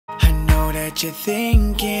that you're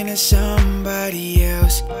thinking of somebody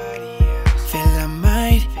else. Feel I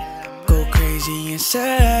might go crazy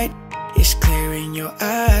inside. It's clear in your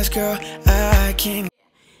eyes, girl, I can.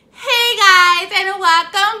 Hey guys, and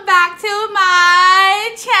welcome back to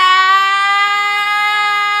my channel.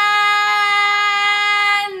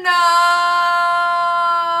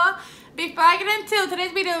 Before I get into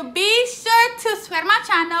today's video, be sure to subscribe to my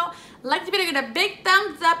channel, like the video, get a big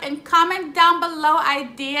thumbs up, and comment down below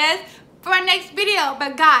ideas for our next video.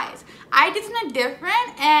 But guys, I did something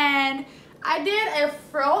different, and I did a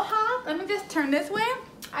Frohawk. Let me just turn this way.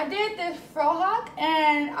 I did this Frohawk,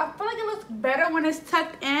 and I feel like it looks better when it's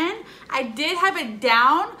tucked in. I did have it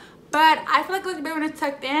down, but I feel like it looks better when it's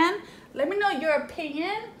tucked in. Let me know your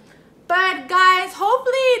opinion. But guys,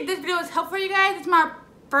 hopefully this video is helpful for you guys. It's my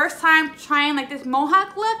first time trying like this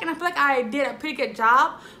mohawk look, and I feel like I did a pretty good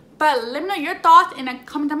job. But let me know your thoughts in a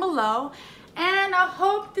comment down below. And I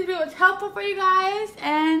hope this video was helpful for you guys.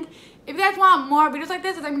 And if you guys want more videos like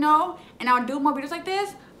this, let me know, and I'll do more videos like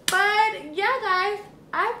this. But yeah, guys,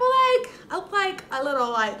 I look like a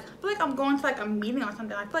little I feel like I'm going to like a meeting or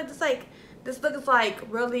something. I feel like this look is like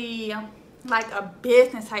really like a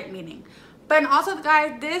business type meeting. But also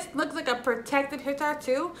guys, this looks like a protective hairstyle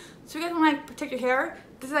too. So if you guys want to like protect your hair,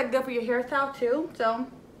 this is like good for your hairstyle too. So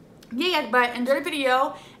yeah, but enjoy the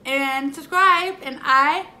video and subscribe, and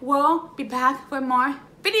I will be back with more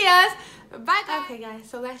videos. Bye guys. Okay guys,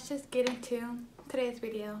 so let's just get into today's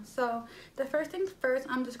video. So the first things first,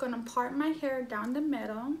 I'm just going to part my hair down the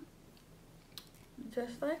middle,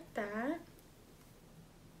 just like that.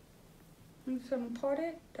 I'm just going to part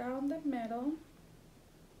it down the middle.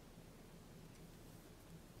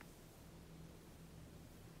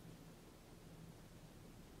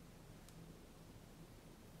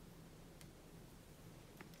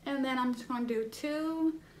 And then I'm just going to do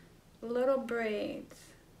 2 little braids.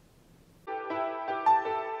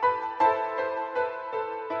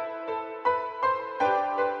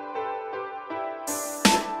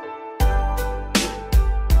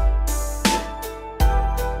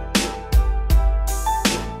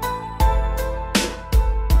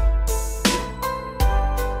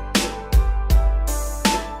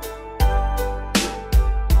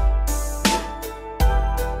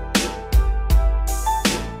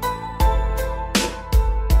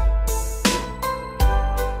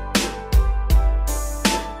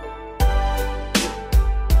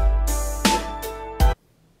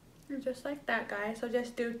 Just like that, guys. So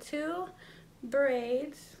just do 2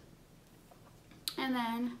 braids and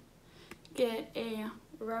then get a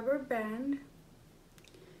rubber band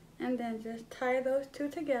and then just tie those 2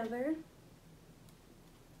 together.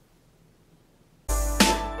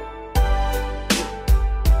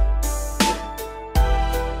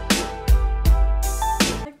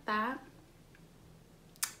 Like that.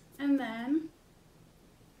 And then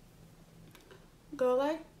go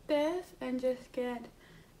like this and just get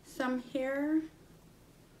some hair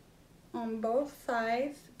on both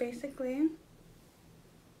sides, basically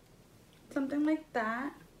something like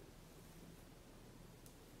that.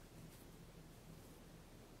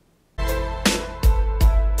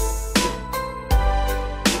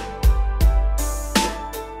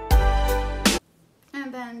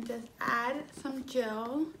 And then just add some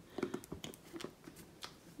gel,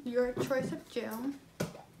 your choice of gel.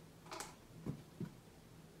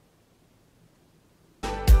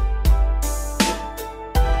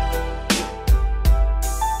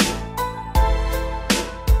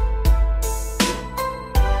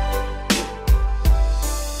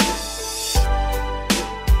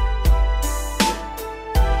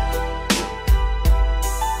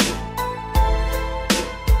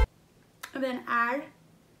 Then add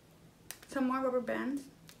some more rubber bands.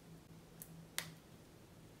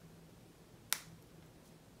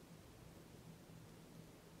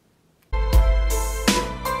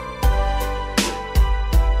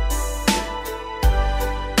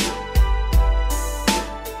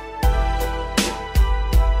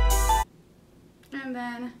 And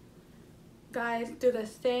then guys, do the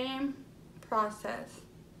same process.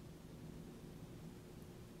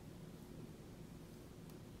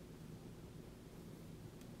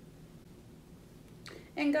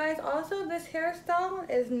 And guys, also this hairstyle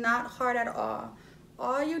is not hard at all.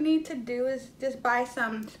 All you need to do is just buy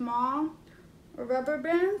some small rubber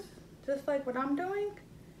bands, just like what I'm doing.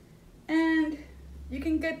 And you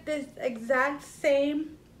can get this exact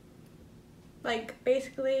same, like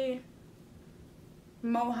basically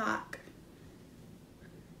mohawk.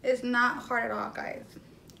 It's not hard at all, guys.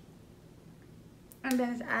 And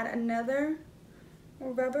then just add another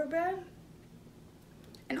rubber band.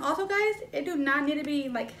 And also guys, it do not need to be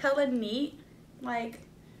like hella neat. Like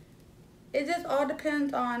It just all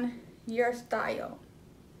depends on your style.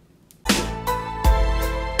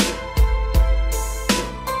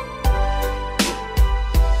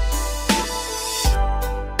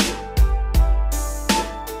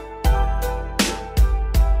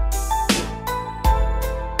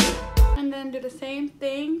 And then do the same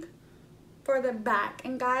thing for the back.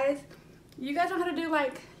 And guys, you guys don't have to do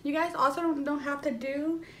like, you guys also don't have to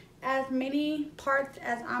do as many parts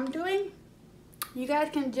as I'm doing. You guys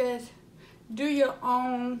can just do your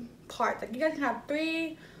own parts. Like you guys can have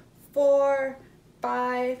 3, 4,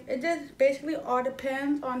 5. It just basically all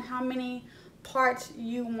depends on how many parts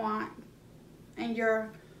you want in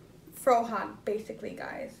your Frohawk, basically,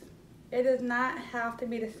 guys. It does not have to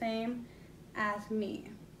be the same as me.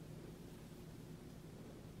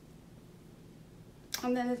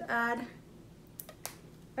 And then just add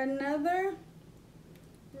another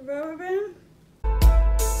rubber band.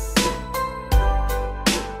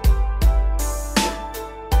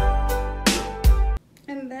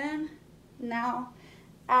 And then now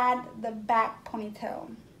add the back ponytail.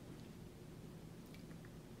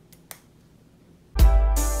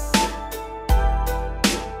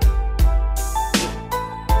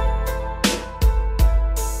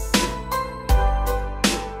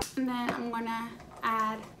 And then I'm gonna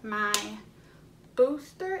add my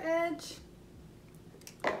booster edge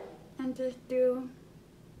and just do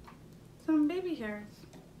some baby hairs.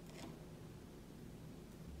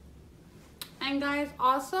 And guys,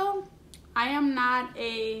 also, I am not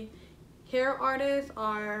a hair artist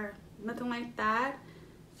or nothing like that,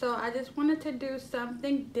 so I just wanted to do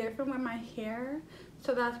something different with my hair,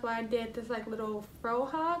 so that's why I did this like little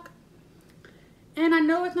Frohawk. And I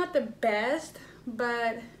know it's not the best,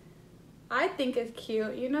 but I think it's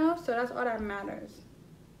cute, you know, so that's all that matters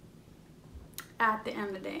at the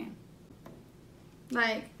end of the day.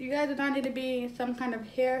 Like, you guys do not need to be some kind of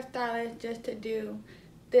hairstylist just to do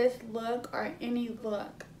this look or any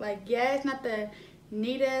look. Like, yeah, it's not the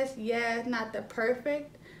neatest, yeah, it's not the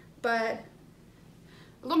perfect, but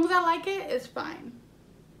as long as I like it, it's fine.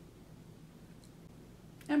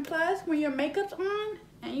 And plus, when your makeup's on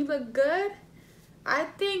and you look good, I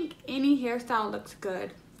think any hairstyle looks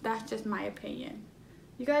good. That's just my opinion.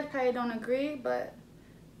 You guys probably don't agree, but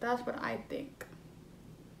that's what I think.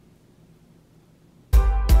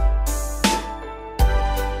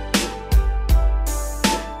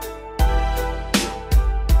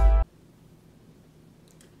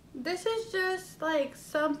 This is just like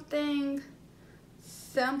something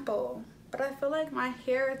simple, but I feel like my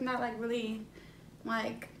hair is not like really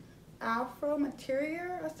like afro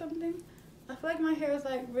material or something. I feel like my hair is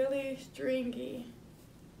like really stringy.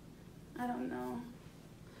 I don't know.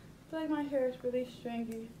 I feel like my hair is really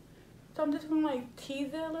stringy. So I'm just gonna like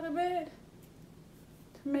tease it a little bit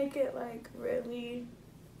to make it like really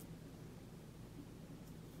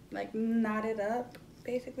like knotted up,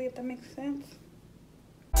 basically, if that makes sense.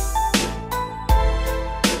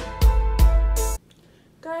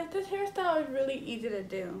 Guys, this hairstyle is really easy to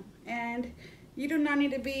do, and you do not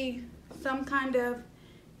need to be some kind of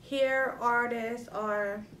hair artist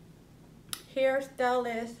or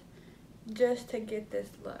hairstylist just to get this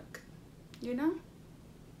look, you know?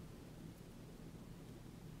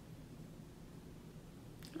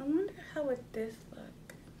 I wonder how would this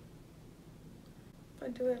look if I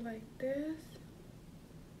do it like this.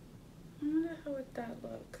 I wonder how would that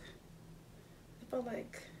look if I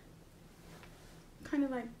like kind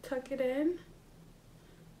of like tuck it in.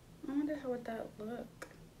 I wonder how would that look.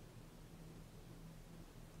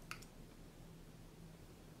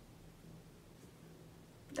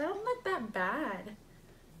 That don't look that bad.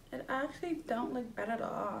 It actually don't look bad at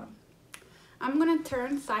all. I'm gonna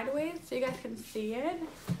turn sideways so you guys can see it.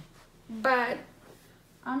 But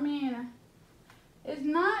I mean, it's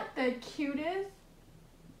not the cutest,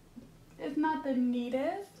 it's not the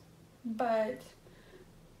neatest, but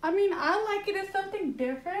I mean, I like it as something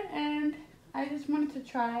different, and I just wanted to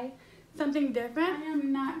try something different. I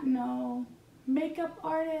am not no makeup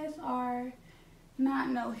artist or not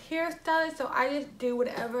no hairstylist, so I just do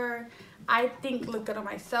whatever I think look good on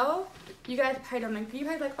myself. You guys probably don't like, you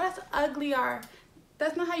guys like, oh, that's ugly, or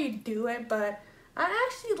that's not how you do it, but I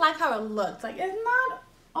actually like how it looks. Like, it's not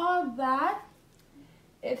all that,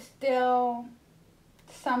 it's still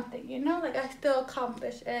something, you know? Like, I still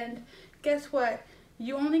accomplished, and guess what?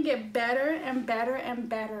 You only get better and better and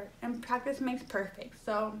better, and practice makes perfect.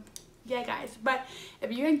 So yeah, guys, but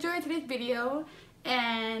if you enjoyed today's video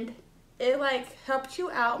and it like helped you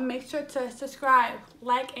out, make sure to subscribe,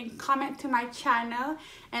 like, and comment to my channel.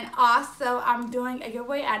 And also, I'm doing a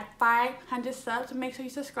giveaway at 500 subs, so make sure you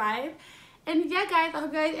subscribe. And yeah, guys, I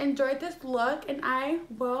hope you guys enjoyed this look, and I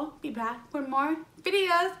will be back for more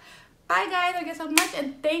videos. Bye, guys. Thank you so much,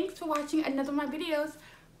 and thanks for watching another of my videos.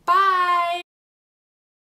 Bye.